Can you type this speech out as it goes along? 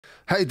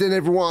Hey then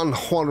everyone,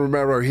 Juan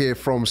Romero here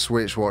from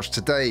SwitchWatch.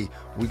 Today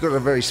we got a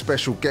very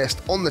special guest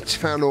on the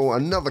channel,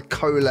 another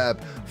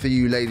collab for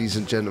you ladies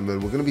and gentlemen.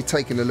 We're going to be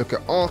taking a look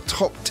at our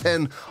top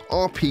 10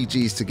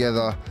 RPGs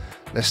together.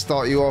 Let's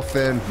start you off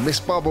then.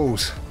 Miss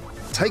Bubbles,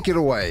 take it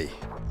away.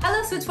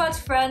 Hello SwitchWatch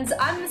friends,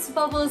 I'm Miss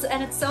Bubbles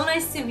and it's so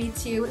nice to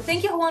meet you.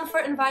 Thank you Juan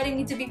for inviting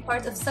me to be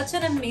part of such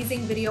an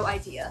amazing video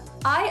idea.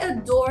 I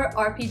adore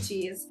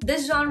RPGs.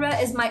 This genre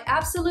is my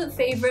absolute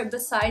favorite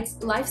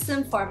besides life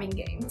sim farming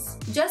games.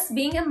 Just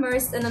being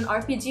immersed in an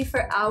RPG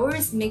for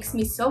hours makes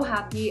me so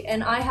happy,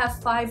 and I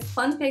have 5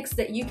 fun picks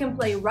that you can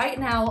play right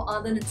now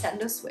on the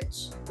Nintendo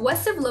Switch.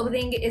 West of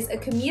Loathing is a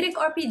comedic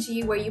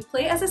RPG where you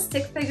play as a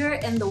stick figure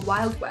in the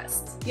Wild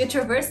West. You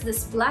traverse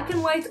this black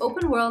and white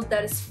open world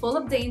that is full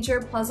of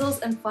danger, puzzles,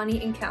 and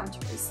funny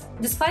encounters.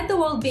 Despite the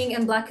world being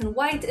in black and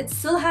white, it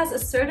still has a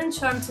certain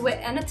charm to it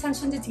and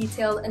attention to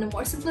detail in a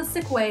more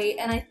simplistic way,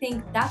 and I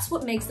think that's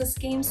what makes this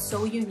game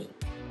so unique.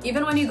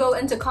 Even when you go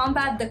into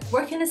combat, the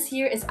quirkiness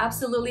here is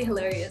absolutely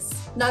hilarious.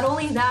 Not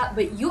only that,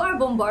 but you are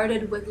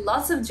bombarded with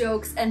lots of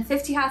jokes and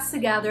 50 hats to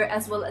gather,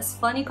 as well as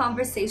funny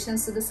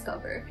conversations to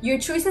discover. Your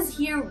choices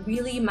here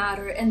really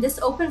matter, and this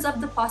opens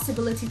up the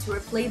possibility to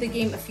replay the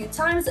game a few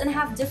times and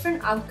have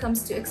different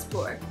outcomes to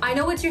explore. I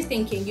know what you're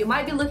thinking. You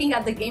might be looking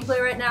at the gameplay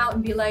right now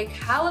and be like,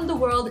 how in the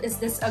world is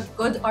this a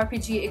good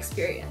RPG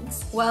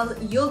experience? Well,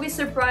 you'll be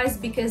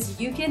surprised because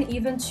you can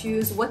even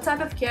choose what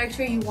type of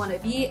character you want to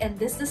be, and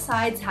this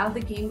decides how the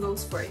game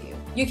goes for you.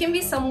 You can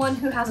be someone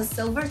who has a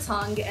silver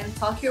tongue and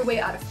talk your way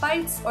out of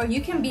fights, or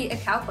you can be a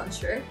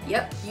cowpuncher,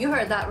 yep, you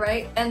heard that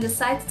right, and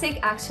decide to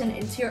take action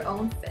into your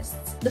own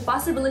fists. The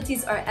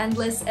possibilities are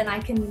endless, and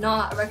I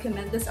cannot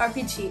recommend this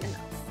RPG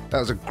enough. That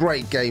was a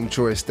great game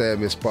choice there,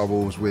 Miss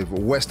Bubbles, with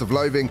West of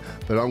Loathing,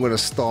 but I'm going to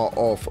start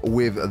off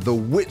with The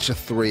Witcher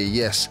 3.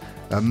 Yes,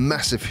 a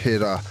massive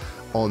hitter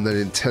on the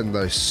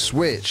Nintendo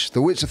Switch.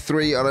 The Witcher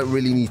 3, I don't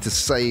really need to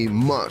say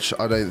much,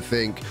 I don't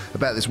think,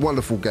 about this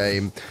wonderful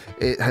game.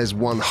 It has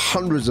won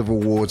hundreds of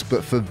awards,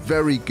 but for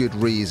very good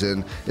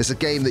reason. It's a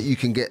game that you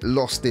can get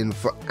lost in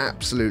for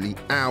absolutely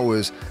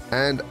hours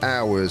and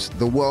hours.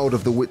 The world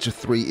of The Witcher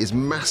 3 is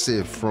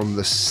massive, from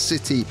the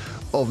city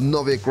of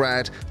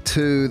Novigrad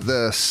to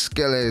the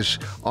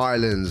Skellige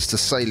Islands to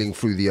sailing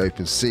through the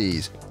open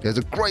seas. There's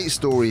a great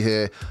story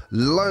here,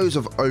 loads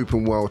of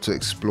open world to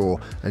explore,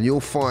 and you'll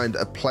find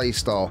a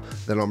playstyle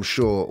that I'm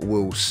sure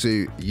will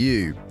suit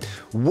you.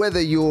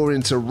 Whether you're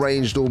into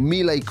ranged or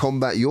melee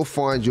combat, you'll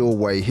find your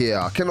way here.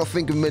 I cannot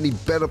think of many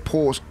better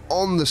ports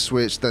on the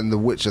Switch than The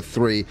Witcher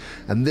 3,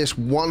 and this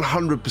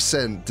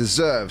 100%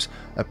 deserves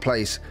a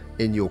place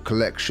in your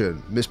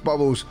collection. Miss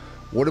Bubbles,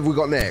 what have we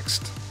got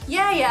next?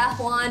 Yeah,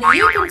 Juan,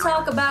 you can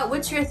talk about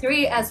Witcher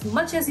 3 as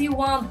much as you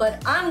want,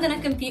 but I'm gonna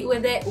compete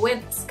with it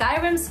with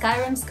Skyrim.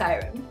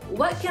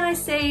 What can I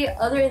say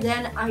other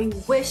than I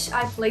wish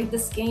I played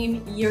this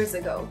game years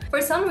ago? For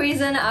some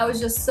reason, I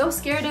was just so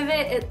scared of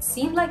it. It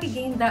seemed like a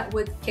game that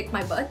would kick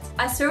my butt.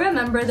 I still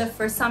remember the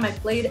first time I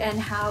played and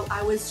how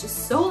I was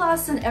just so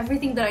lost in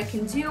everything that I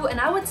can do, and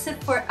I would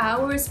sit for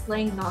hours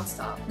playing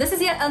non-stop. This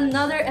is yet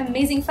another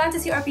amazing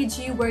fantasy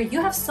RPG where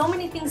you have so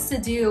many things to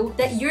do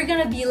that you're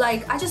gonna be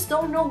like, I just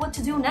don't know what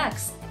to do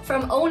next.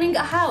 From owning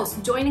a house,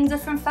 joining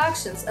different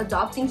factions,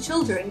 adopting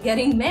children,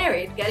 getting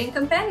married, getting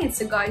companions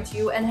to guide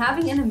you, and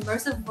having an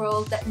immersive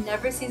world that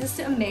never ceases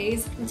to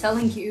amaze and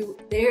telling you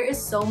there is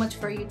so much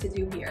for you to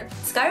do here.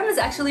 Skyrim is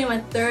actually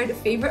my 3rd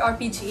favorite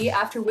RPG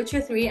after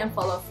Witcher 3 and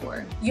Fallout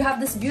 4. You have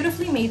this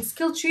beautifully made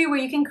skill tree where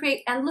you can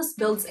create endless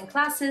builds and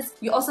classes.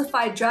 You also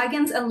fight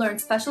dragons and learn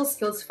special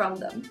skills from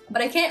them.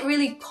 But I can't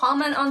really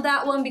comment on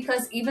that one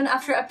because even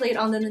after I played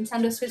on the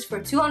Nintendo Switch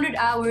for 200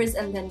 hours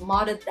and then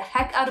modded the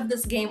heck out of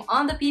this game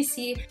on the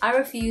PC, I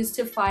refuse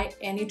to fight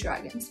any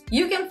dragons.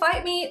 You can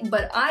fight me,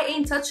 but I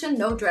ain't touching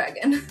no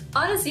dragon.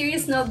 On a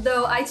serious note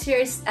though, I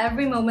cherished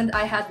every moment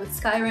I had with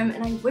Skyrim,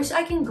 and I wish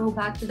I can go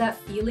back to that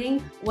feeling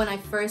when I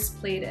first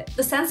played it.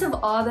 The sense of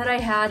awe that I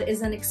had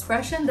is an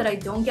expression that I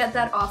don't get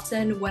that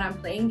often when I'm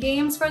playing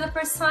games for the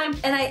first time,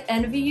 and I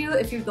envy you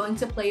if you're going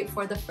to play it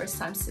for the first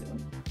time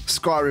soon.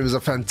 Skyrim is a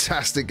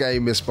fantastic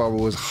game, Miss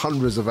Bubbles.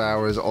 Hundreds of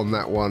hours on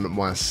that one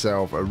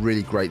myself. A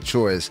really great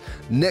choice.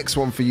 Next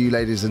one for you,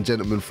 ladies and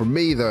gentlemen, from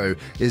me though,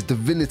 is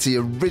Divinity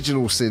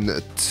Original Sin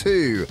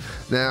 2.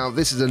 Now,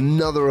 this is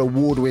another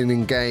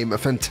award-winning game, a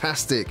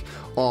fantastic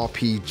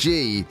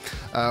RPG,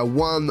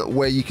 one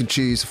where you can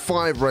choose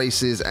 5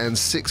 races and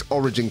 6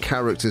 origin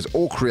characters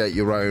or create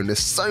your own. There's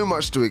so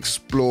much to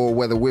explore,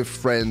 whether with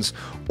friends,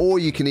 or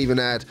you can even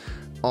add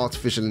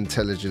artificial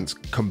intelligence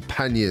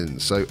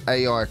companions, so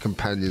AI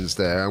companions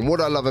there. And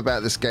what I love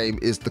about this game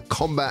is the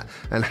combat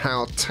and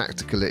how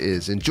tactical it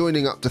is. In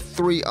joining up to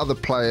 3 other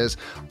players,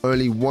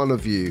 only one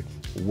of you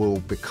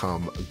will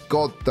become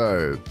God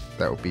though.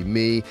 That would be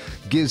me.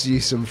 Gives you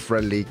some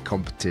friendly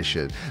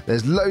competition.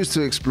 There's loads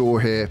to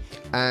explore here,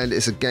 and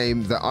it's a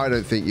game that I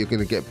don't think you're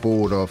going to get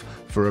bored of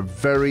for a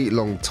very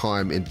long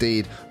time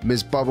indeed.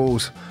 Ms.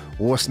 Bubbles,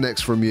 what's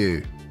next from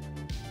you?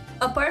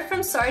 Apart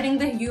from starting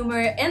the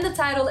humor in the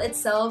title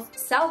itself,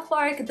 South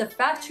Park: The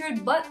Fractured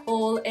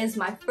Butthole is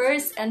my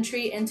first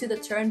entry into the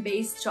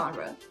turn-based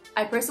genre.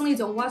 I personally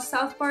don't watch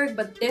South Park,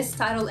 but this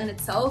title in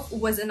itself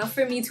was enough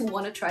for me to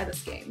want to try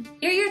this game.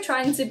 Here you're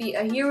trying to be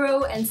a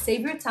hero and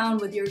save your town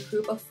with your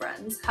group of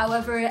friends.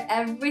 However,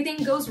 everything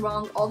goes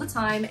wrong all the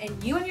time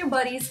and you and your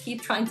buddies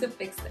keep trying to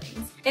fix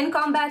things. In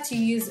combat, you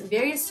use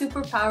various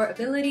superpower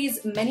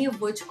abilities, many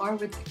of which are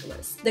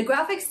ridiculous. The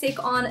graphics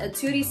take on a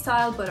 2D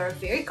style but are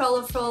very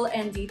colorful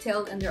and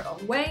detailed in their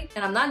own way.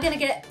 And I'm not gonna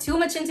get too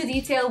much into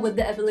detail with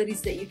the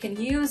abilities that you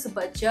can use,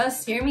 but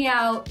just hear me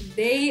out.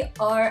 They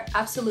are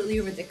absolutely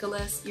ridiculous.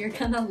 You're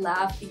gonna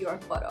laugh your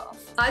butt off.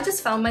 I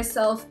just found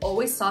myself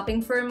always stopping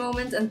for a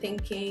moment and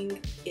thinking,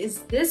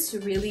 is this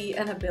really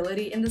an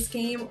ability in this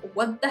game?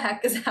 What the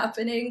heck is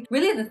happening?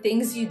 Really, the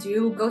things you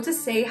do go to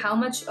say how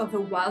much of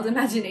a wild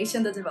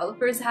imagination the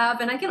developers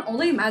have, and I can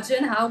only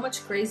imagine how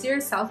much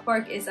crazier South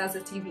Park is as a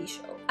TV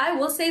show. I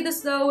will say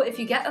this though, if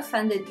you get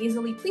offended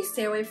easily, please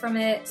stay away from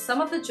it.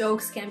 Some of the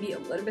jokes can be a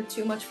little bit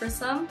too much for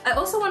some. I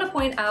also want to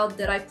point out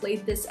that I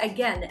played this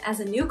again as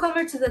a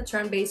newcomer to the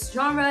turn-based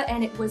genre,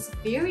 and it was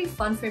very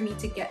fun for me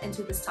to get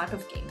into this type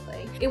of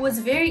gameplay. It was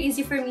very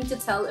easy for me to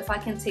tell if I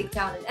can take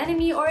down an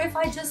enemy or if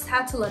I just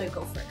had to let it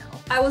go for now.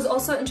 I was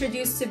also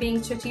introduced to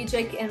being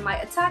strategic in my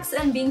attacks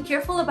and being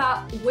careful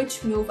about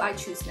which move I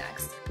choose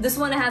next. This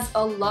one has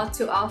a lot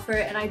to offer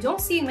and I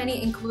don't see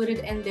many included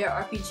in their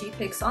RPG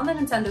picks on the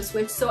Nintendo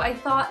Switch, so I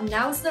thought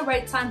now is the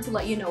right time to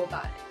let you know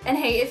about it. And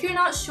hey, if you're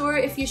not sure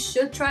if you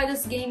should try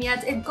this game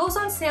yet, it goes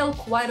on sale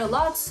quite a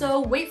lot, so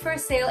wait for a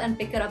sale and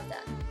pick it up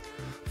then.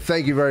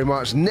 Thank you very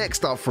much.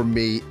 Next up from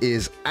me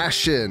is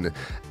Ashen.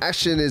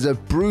 Ashen is a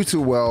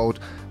brutal world,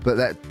 but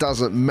that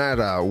doesn't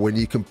matter when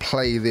you can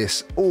play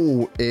this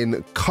all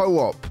in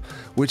co-op,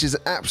 which is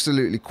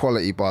absolutely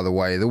quality, by the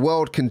way. The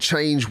world can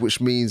change, which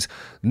means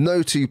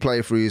no two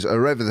playthroughs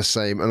are ever the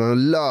same, and I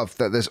love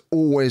that there's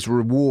always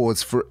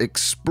rewards for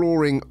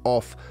exploring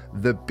off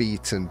the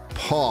beaten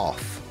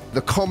path.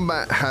 The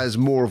combat has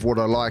more of what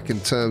I like in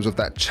terms of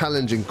that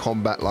challenging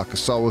combat like a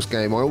Souls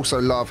game. I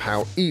also love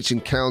how each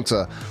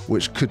encounter,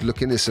 which could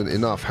look innocent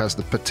enough, has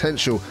the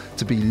potential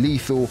to be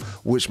lethal,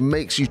 which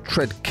makes you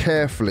tread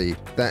carefully,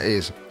 that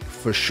is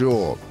for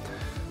sure.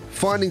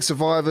 Finding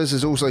survivors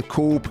is also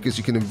cool because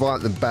you can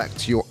invite them back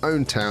to your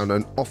own town,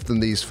 and often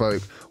these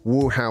folk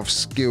will have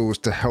skills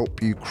to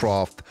help you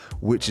craft,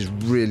 which is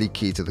really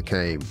key to the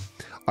game.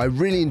 I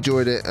really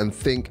enjoyed it and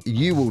think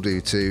you will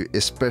do too,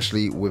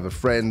 especially with a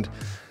friend.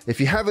 If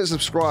you haven't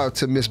subscribed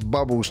to Miss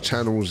Bubbles'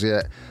 channels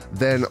yet,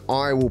 then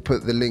I will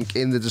put the link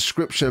in the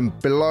description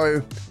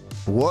below.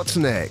 What's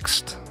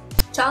next?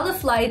 Child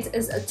of Light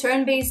is a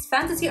turn-based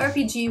fantasy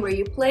RPG where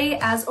you play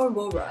as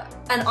Aurora,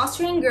 an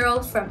Austrian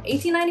girl from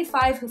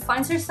 1895 who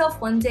finds herself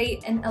one day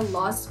in a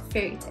lost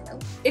fairy tale.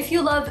 If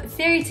you love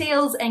fairy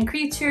tales and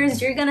creatures,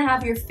 you're gonna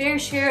have your fair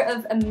share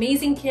of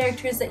amazing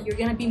characters that you're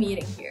gonna be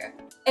meeting here.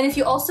 And if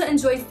you also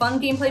enjoy fun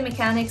gameplay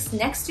mechanics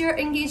next to your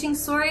engaging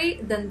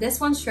story, then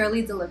this one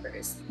surely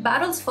delivers.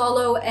 Battles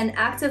follow an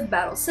active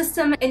battle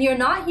system, and you're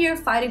not here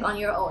fighting on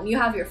your own. You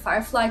have your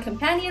Firefly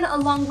companion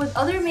along with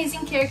other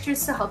amazing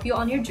characters to help you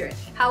on your journey.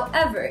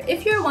 However,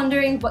 if you're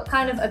wondering what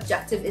kind of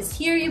objective is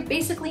here, you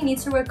basically need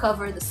to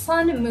recover the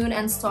sun, moon,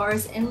 and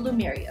stars in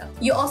Lumeria.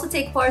 You also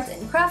take part in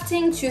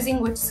crafting, choosing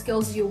which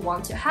skills you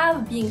want to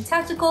have, being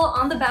tactical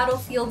on the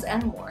battlefield,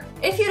 and more.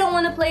 If you don't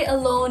want to play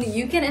alone,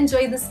 you can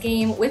enjoy this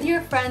game with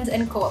your friends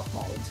in co-op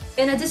mode.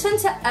 In addition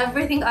to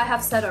everything I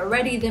have said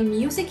already, the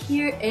music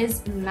here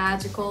is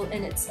magical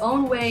in its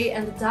own way,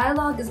 and the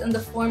dialogue is in the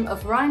form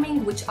of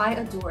rhyming, which I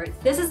adored.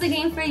 This is the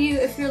game for you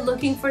if you're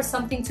looking for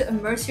something to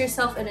immerse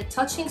yourself in a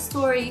touching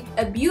story,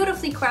 a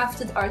beautifully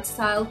crafted art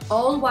style,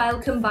 all while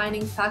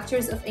combining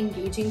factors of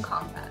engaging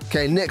combat.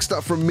 Okay, next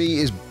up from me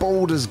is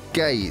Baldur's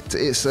Gate.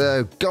 It's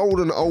a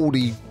golden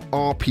oldie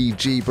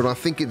RPG, but I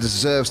think it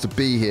deserves to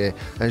be here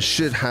and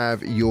should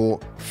have your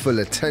full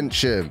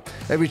attention.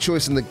 Every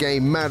choice in the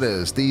game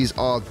matters. These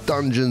are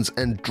Dungeons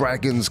and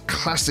Dragons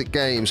classic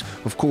games.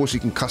 Of course,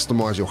 you can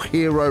customize your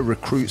hero,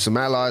 recruit some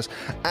allies,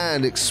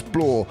 and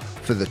explore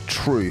for the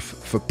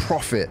truth, for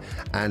profit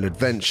and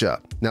adventure.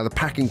 Now, the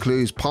pack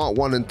includes part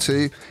 1 and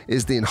 2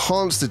 is the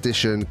enhanced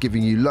edition,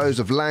 giving you loads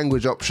of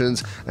language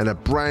options and a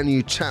brand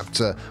new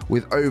chapter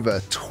with over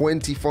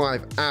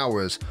 25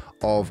 hours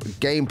of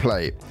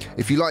gameplay.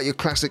 If you like your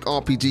classic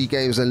RPG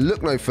games, then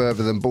look no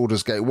further than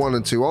Baldur's Gate 1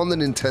 and 2 on the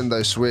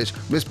Nintendo Switch.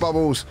 Miss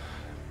Bubbles,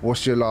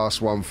 what's your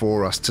last one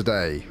for us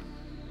today?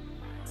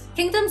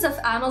 Kingdoms of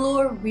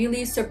Amalur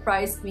really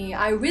surprised me.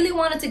 I really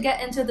wanted to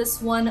get into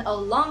this one a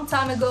long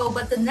time ago,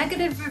 but the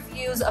negative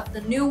reviews of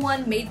the new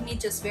one made me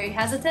just very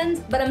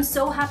hesitant. But I'm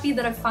so happy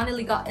that I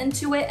finally got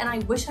into it, and I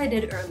wish I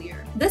did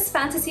earlier. This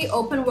fantasy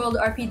open world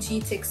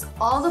RPG ticks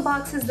all the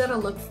boxes that I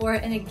look for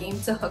in a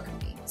game to hook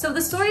me. So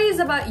the story is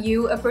about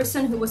you, a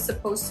person who was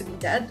supposed to be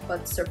dead,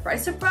 but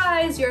surprise,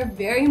 surprise, you're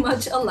very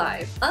much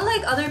alive.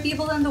 Unlike other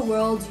people in the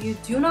world, you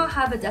do not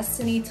have a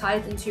destiny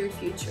tied into your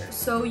future,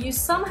 so you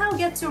somehow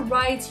get to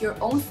write your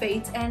own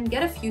fate and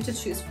get a few to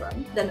choose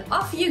from. Then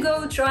off you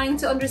go, trying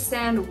to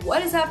understand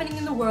what is happening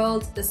in the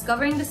world,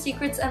 discovering the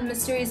secrets and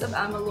mysteries of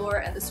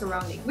Amalur and the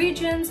surrounding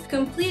regions,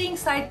 completing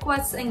side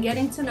quests, and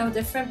getting to know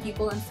different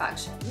people and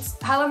factions.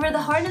 However, the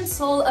heart and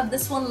soul of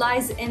this one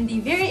lies in the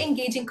very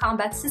engaging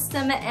combat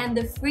system and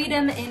the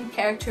freedom in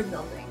character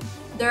building.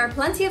 There are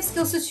plenty of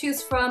skills to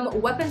choose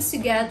from, weapons to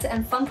get,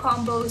 and fun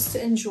combos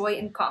to enjoy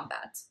in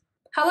combat.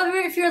 However,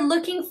 if you're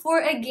looking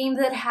for a game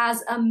that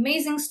has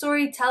amazing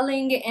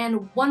storytelling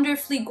and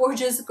wonderfully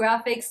gorgeous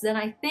graphics, then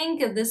I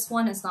think this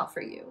one is not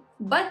for you.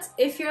 But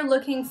if you're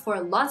looking for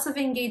lots of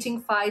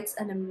engaging fights,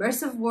 an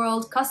immersive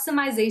world,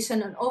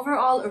 customization, and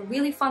overall a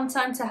really fun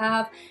time to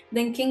have,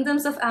 then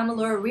Kingdoms of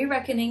Amalur: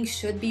 Re-Reckoning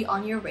should be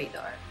on your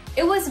radar.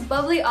 It was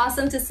bubbly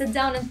awesome to sit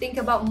down and think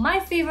about my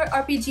favorite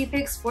RPG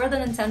picks for the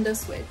Nintendo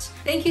Switch.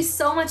 Thank you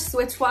so much,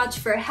 SwitchWatch,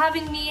 for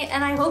having me,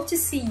 and I hope to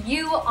see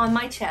you on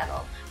my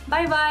channel.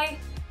 Bye bye!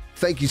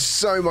 Thank you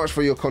so much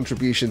for your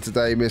contribution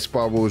today, Miss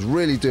Bubbles.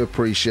 Really do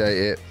appreciate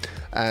it.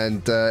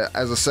 And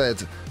as I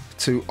said,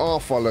 to our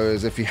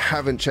followers, if you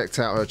haven't checked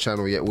out her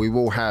channel yet, we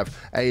will have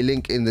a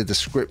link in the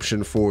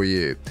description for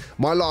you.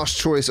 My last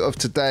choice of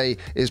today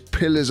is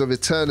Pillars of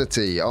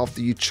Eternity.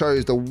 After you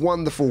chose the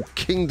wonderful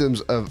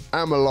Kingdoms of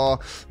Amalur,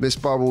 Miss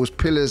Bubbles,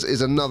 Pillars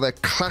is another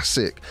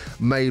classic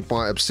made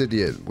by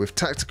Obsidian, with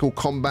tactical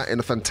combat in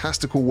a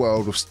fantastical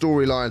world with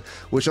storyline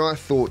which I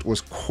thought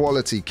was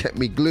quality, kept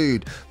me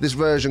glued. This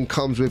version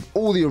comes with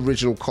all the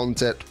original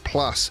content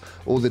plus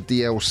all the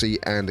DLC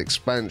and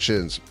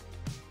expansions.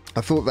 I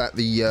thought that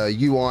the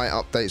UI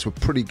updates were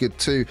pretty good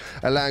too,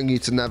 allowing you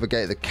to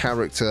navigate the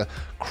character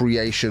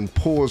creation,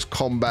 pause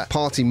combat,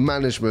 party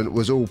management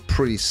was all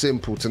pretty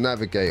simple to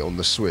navigate on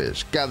the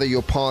Switch. Gather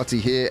your party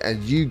here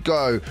and you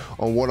go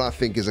on what I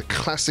think is a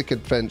classic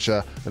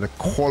adventure and a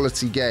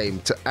quality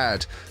game to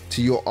add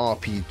to your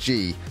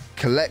RPG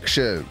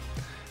collection.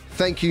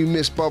 Thank you,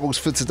 Miss Bubbles,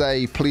 for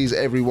today. Please,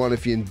 everyone,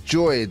 if you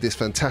enjoyed this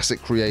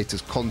fantastic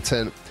creator's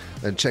content,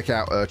 and check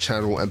out her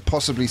channel and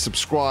possibly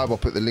subscribe. I'll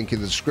put the link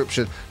in the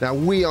description. Now,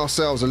 we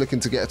ourselves are looking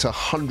to get to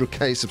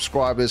 100k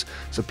subscribers,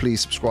 so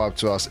please subscribe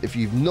to us if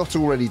you've not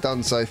already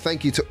done so.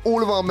 Thank you to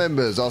all of our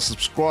members, our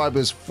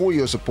subscribers, for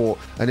your support.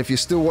 And if you're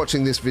still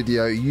watching this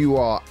video, you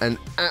are an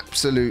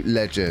absolute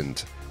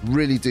legend.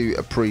 Really do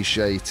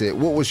appreciate it.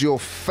 What was your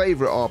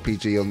favorite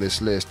RPG on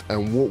this list,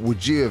 and what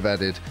would you have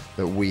added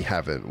that we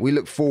haven't? We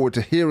look forward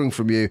to hearing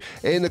from you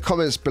in the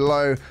comments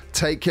below.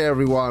 Take care,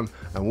 everyone,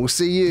 and we'll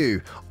see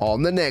you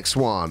on the next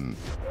one.